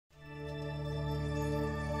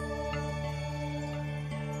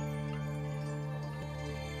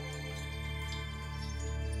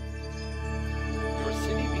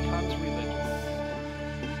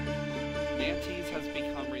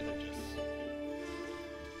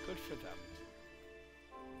them.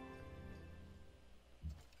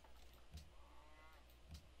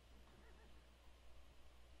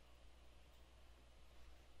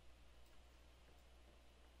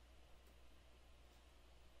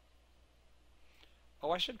 Oh,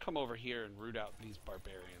 I should come over here and root out these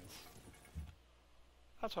barbarians.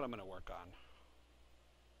 That's what I'm going to work on.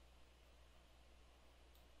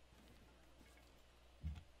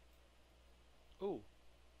 Ooh.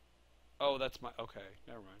 Oh, that's my... Okay,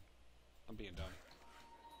 never mind. I'm being done.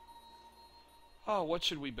 Oh, what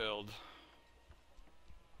should we build?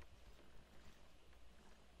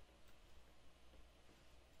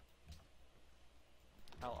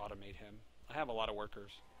 I'll automate him. I have a lot of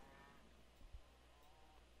workers.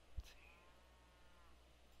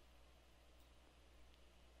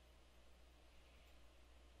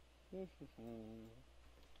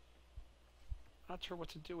 Not sure what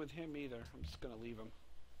to do with him either. I'm just going to leave him.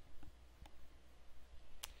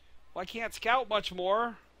 Well, I can't scout much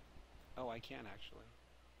more. Oh, I can actually.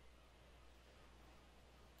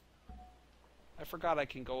 I forgot I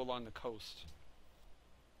can go along the coast.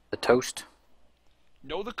 The toast?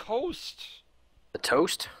 No, the coast! The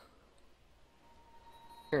toast?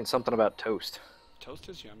 Hearing something about toast. Toast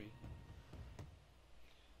is yummy.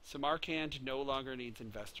 Samarkand no longer needs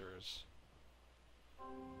investors.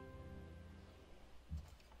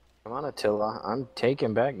 Come on, Attila. I'm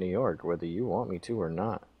taking back New York, whether you want me to or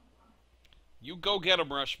not. You go get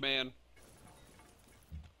him, Rush Man.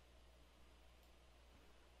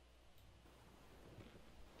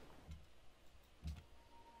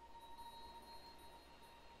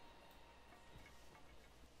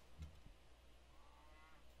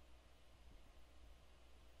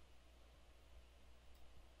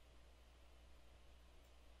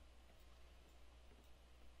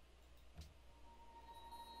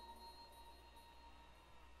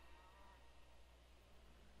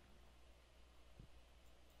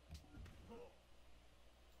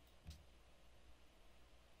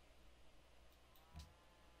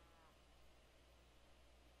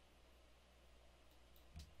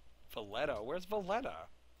 Valletta? Where's Valletta?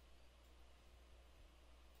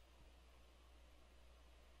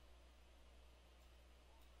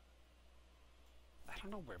 I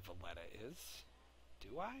don't know where Valletta is.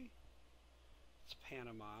 Do I? It's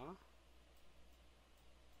Panama.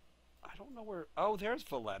 I don't know where... Oh, there's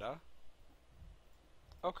Valletta.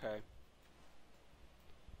 Okay.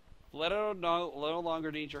 Valletta no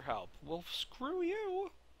longer needs your help. Well, screw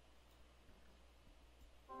you.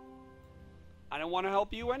 I don't want to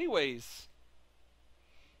help you anyways.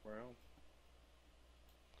 Well,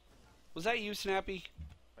 Was that you, Snappy?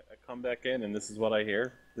 I come back in and this is what I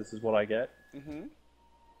hear. This is what I get. Mm-hmm.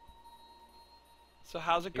 So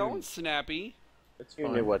how's it going, Snappy? It's You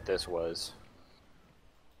fine. knew what this was.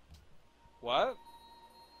 What?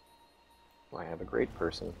 I have a great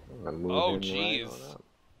person. I'm gonna move Oh, him jeez. right on up.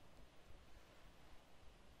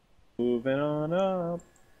 Moving on up.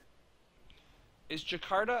 Is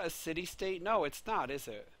Jakarta a city-state? No, it's not, is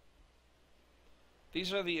it?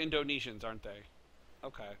 These are the Indonesians, aren't they?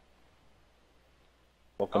 Okay.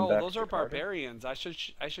 Welcome Oh, back. those are Jakarta. barbarians. I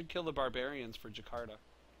should kill the barbarians for Jakarta.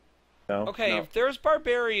 No. Okay, no. if there's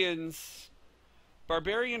barbarian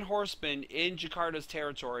horsemen in Jakarta's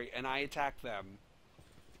territory and I attack them,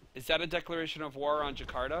 is that a declaration of war on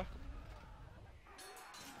Jakarta?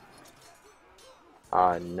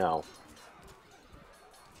 No.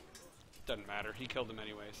 Doesn't matter. He killed them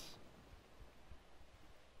anyways.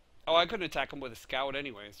 Oh, I couldn't attack him with a scout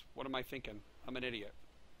anyways. What am I thinking? I'm an idiot.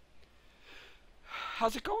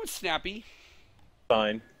 How's it going, Snappy?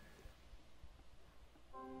 Fine.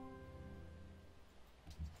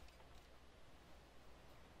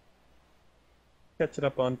 Catch it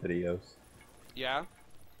up on videos. Yeah?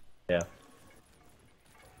 Yeah.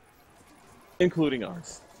 Including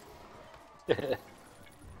ours.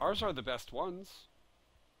 Ours are the best ones.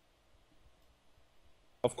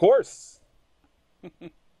 Of course. I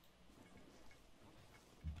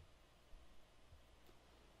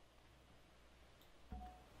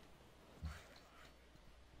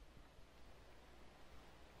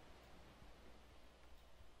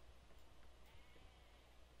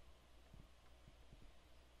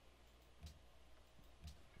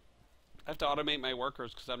have to automate my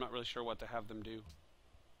workers because I'm not really sure what to have them do.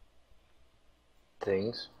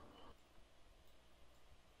 Things.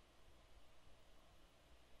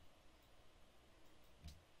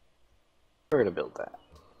 We're gonna build that.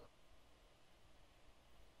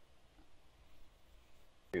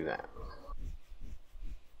 Do that.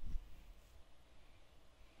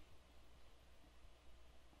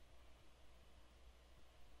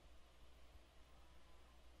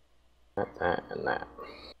 That, and that.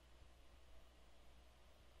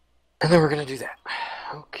 And then we're gonna do that.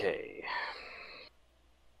 Okay.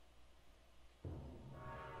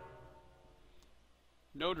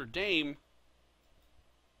 Notre Dame.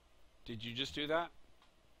 Did you just do that?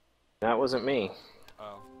 That wasn't me.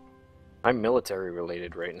 Oh. I'm military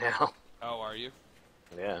related right now. Oh, are you?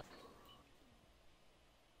 Yeah.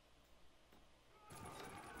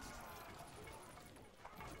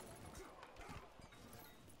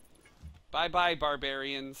 Bye-bye,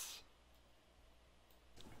 barbarians.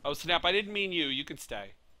 Oh, snap, I didn't mean you. You can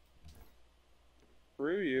stay.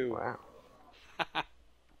 Screw you. Wow.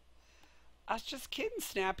 I was just kidding,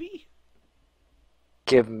 Snappy.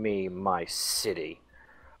 Give me my city.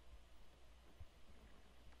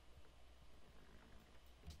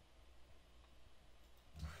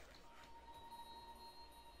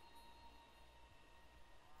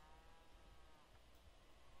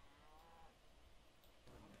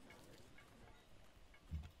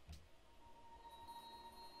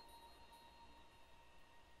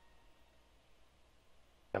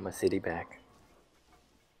 Got my city back.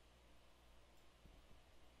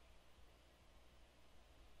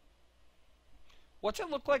 What's it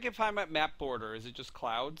look like if I'm at map border? Is it just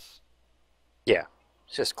clouds? Yeah,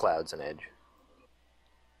 it's just clouds and edge.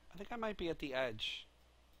 I think I might be at the edge.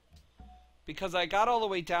 Because I got all the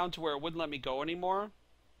way down to where it wouldn't let me go anymore.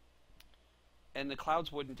 And the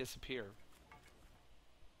clouds wouldn't disappear.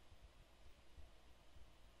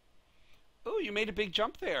 Ooh, you made a big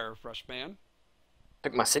jump there, Rushman.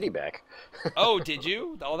 Took my city back. Oh, did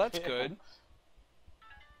you? Oh, that's good.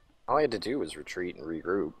 All I had to do was retreat and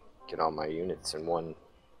regroup. Get all my units in one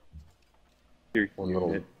Your little...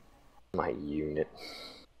 unit. My unit.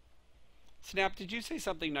 Snap, did you say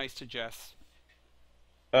something nice to Jess?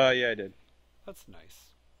 Yeah, I did. That's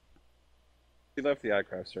nice. She left the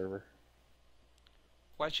iCraft server.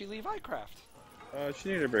 Why'd she leave iCraft? She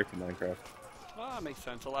needed a break from Minecraft. Well, that makes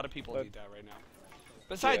sense. A lot of people But- need that right now.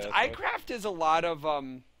 Besides, Yeah, iCraft is a lot of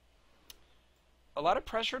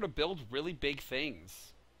pressure to build really big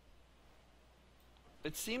things.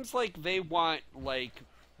 It seems like they want like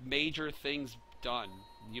major things done.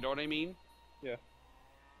 You know what I mean? Yeah.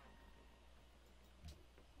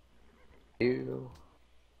 You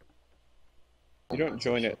You don't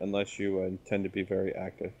join it unless you intend to be very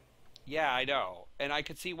active. Yeah, I know. And I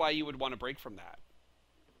could see why you would want to break from that.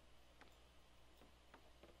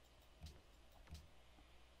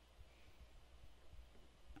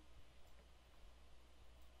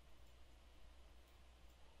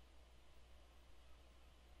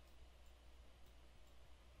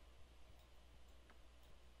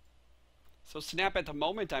 So, Snap, at the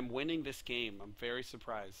moment, I'm winning this game. I'm very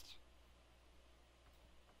surprised.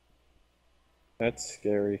 That's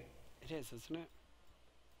scary. It is, isn't it?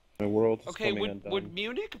 My world is Okay, coming would undone.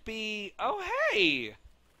 Munich be... Oh, hey!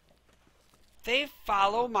 They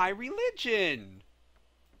follow my religion!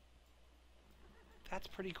 That's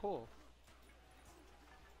pretty cool.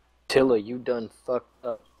 Tilla, you done fucked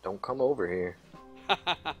up. Don't come over here.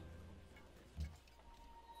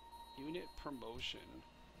 Unit promotion.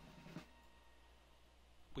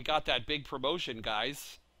 We got that big promotion,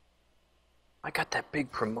 guys. I got that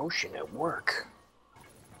big promotion at work.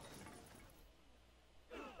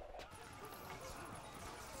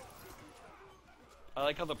 I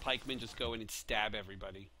like how the pikemen just go in and stab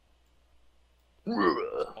everybody.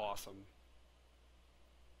 Ugh. Awesome.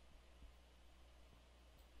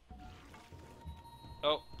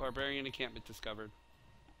 Oh, barbarian encampment discovered.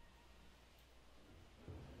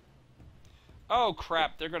 Oh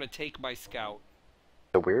crap, they're gonna take my scout.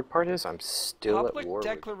 The weird part is I'm still Public at war with...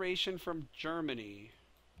 declaration from Germany.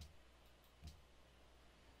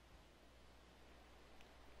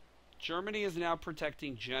 Germany is now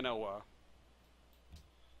protecting Genoa.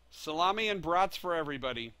 Salami and brats for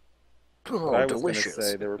everybody. Oh, But I was delicious. gonna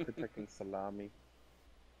say they were protecting salami.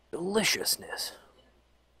 Deliciousness.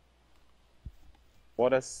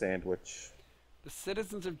 What a sandwich. The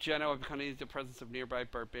citizens of Genoa have become the presence of nearby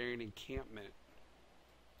barbarian encampment.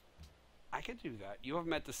 I could do that. You have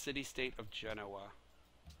met the city-state of Genoa.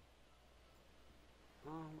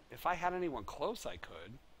 If I had anyone close, I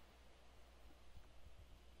could.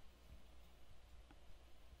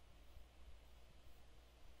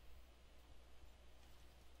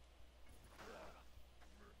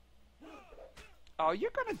 Oh,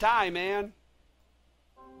 you're gonna die, man.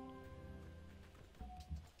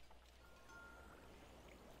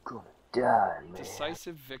 Gonna die, man.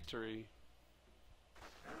 Decisive victory.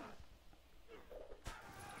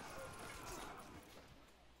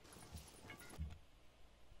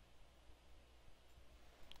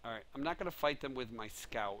 Alright, I'm not gonna fight them with my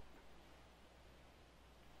scout.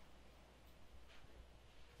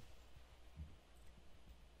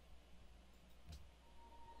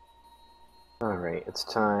 Alright, it's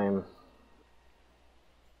time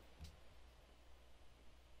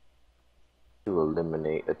to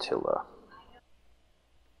eliminate Attila.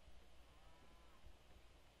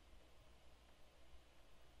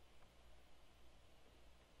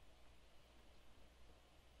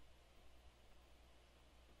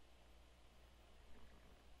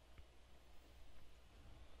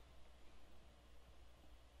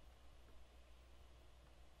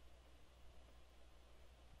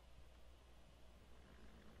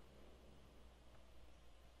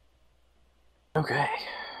 Okay.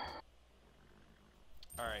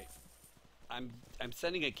 Alright. I'm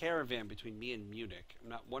sending a caravan between me and Munich. I'm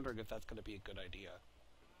not wondering if that's going to be a good idea.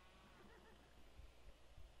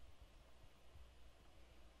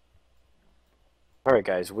 Alright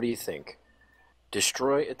guys, what do you think?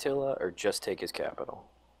 Destroy Attila or just take his capital?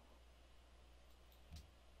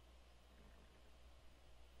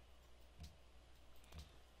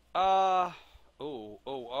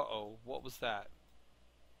 Uh-oh. What was that?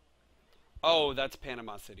 Oh, that's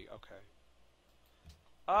Panama City. Okay.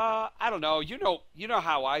 I don't know. You know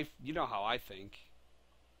how I think.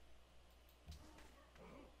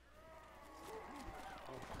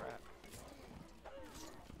 Oh crap.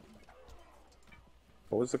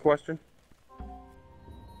 What was the question?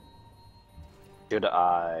 Should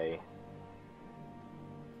I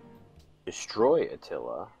destroy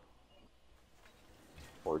Attila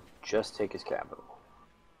or just take his capital?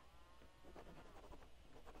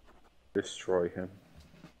 Destroy him.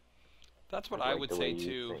 That's what I I like would the say way you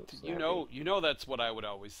too. think, You Snappy. know that's what I would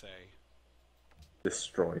always say.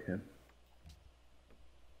 Destroy him.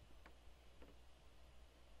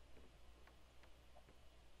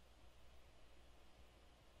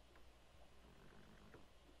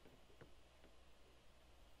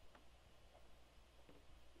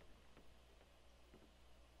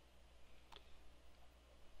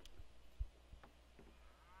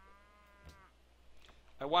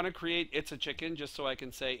 I want to create It's a Chicken just so I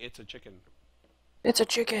can say it's a chicken. It's a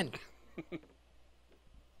chicken!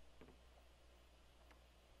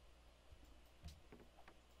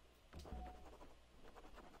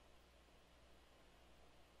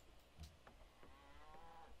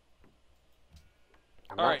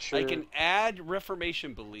 I'm not Alright, sure. I can add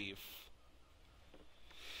Reformation belief.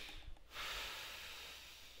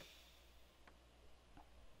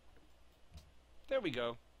 There we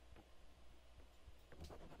go.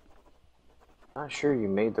 Not sure you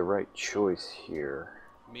made the right choice here.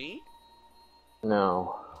 Me?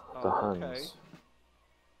 No, the Oh, Huns. okay.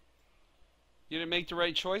 You didn't make the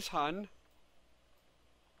right choice, hun.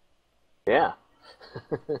 Yeah.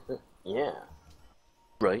 Yeah.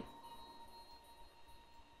 Right.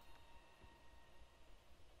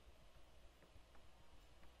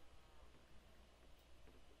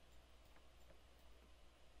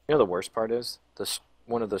 You know the worst part is?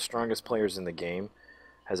 One of the strongest players in the game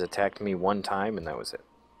has attacked me one time and that was it.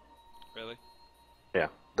 Really? Yeah.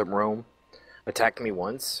 The Rome attacked me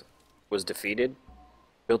once, was defeated,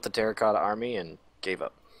 built the terracotta army, and gave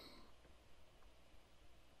up.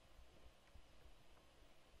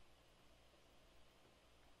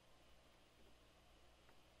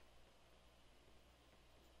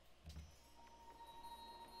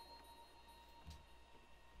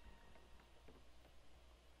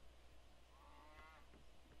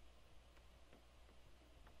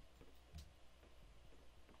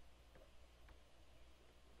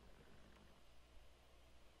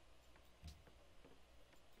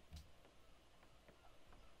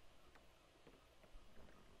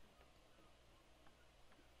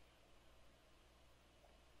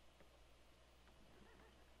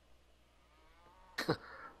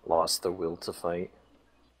 Lost the will to fight.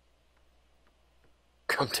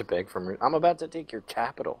 Come to beg from... I'm about to take your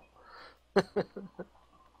capital. Dude,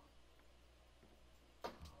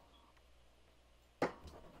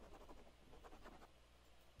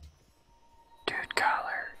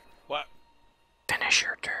 Collar. What? Finish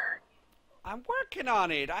your turn. I'm working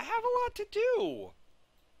on it. I have a lot to do.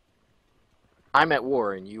 I'm at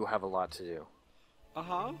war and you have a lot to do.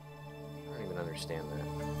 Uh-huh. I don't even understand that.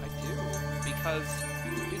 I do.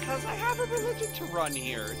 Because I have a religion to run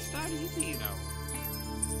here. It's not easy, you know.